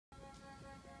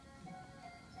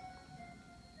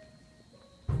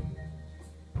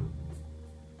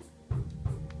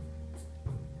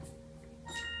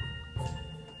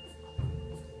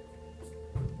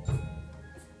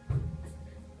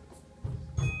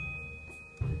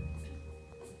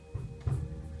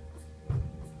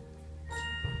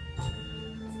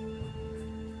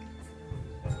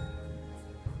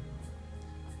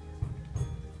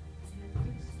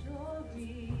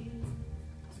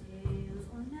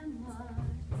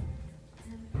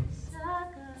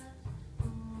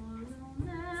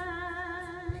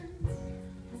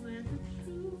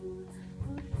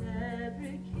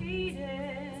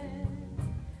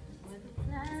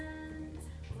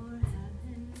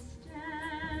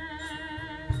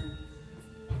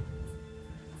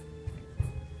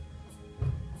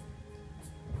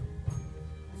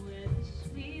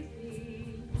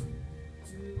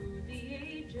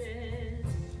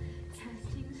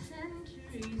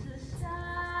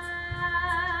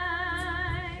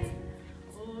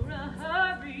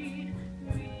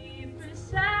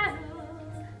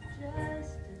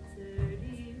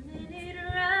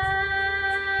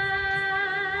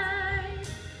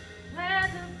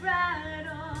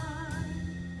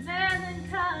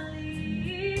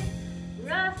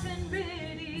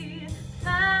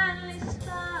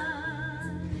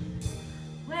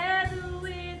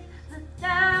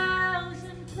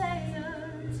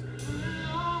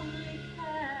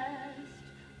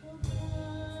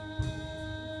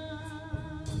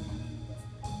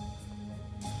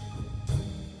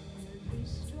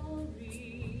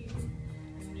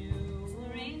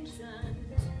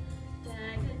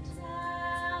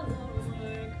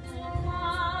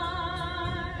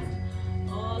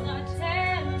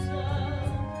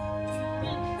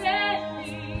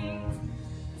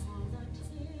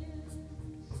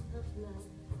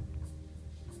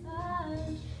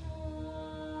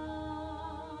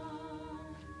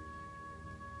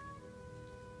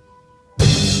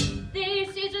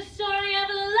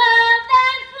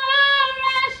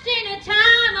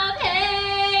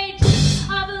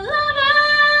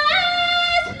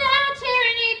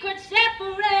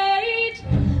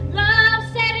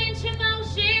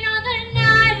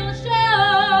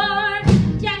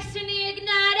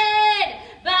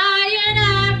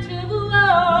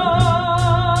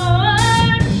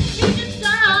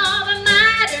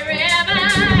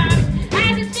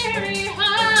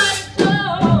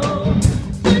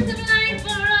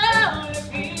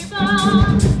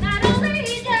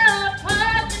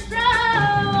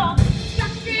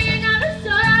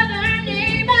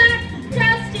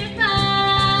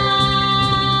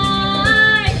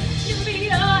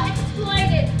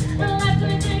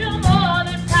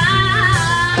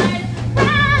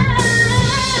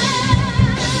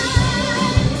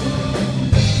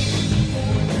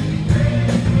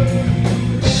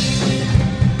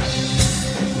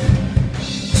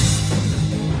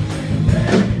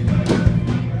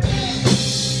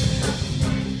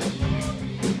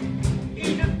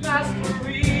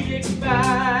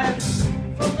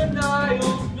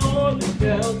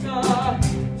shelter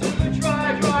to the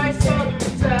dry, dry southern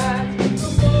sands. The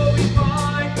more we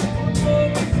find, the more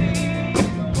we see,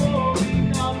 the more we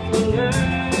come to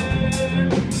learn.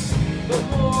 The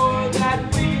more that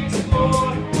we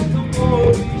explore, the more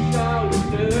we shall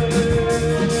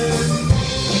return.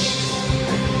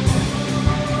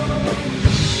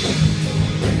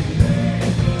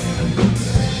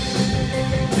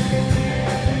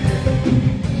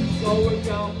 So work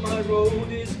out, my road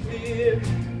is clear.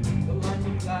 The line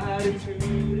of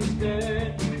latitude is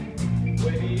dead.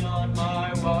 Way beyond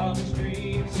my wildest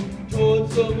dreams,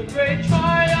 towards the great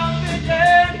triumphant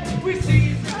end. We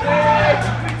seize the day,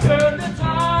 we turn the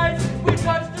tides, we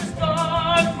touch the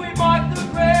stars, we mark the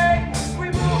grave, we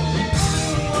move into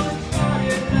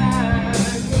uncharted land.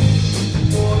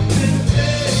 For this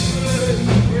sacred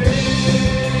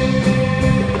grave.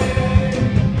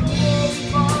 The more we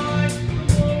find, the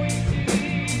more we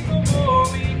see, the more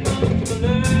we come to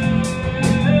learn.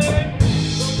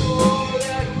 The more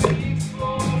that we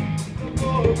explore, the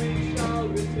more we shall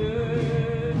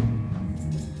return.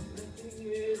 Nothing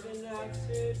is an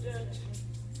accident.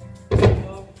 We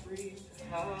are free to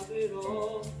have it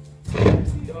all.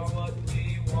 We are what we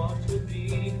want to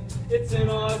be. It's in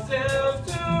ourselves.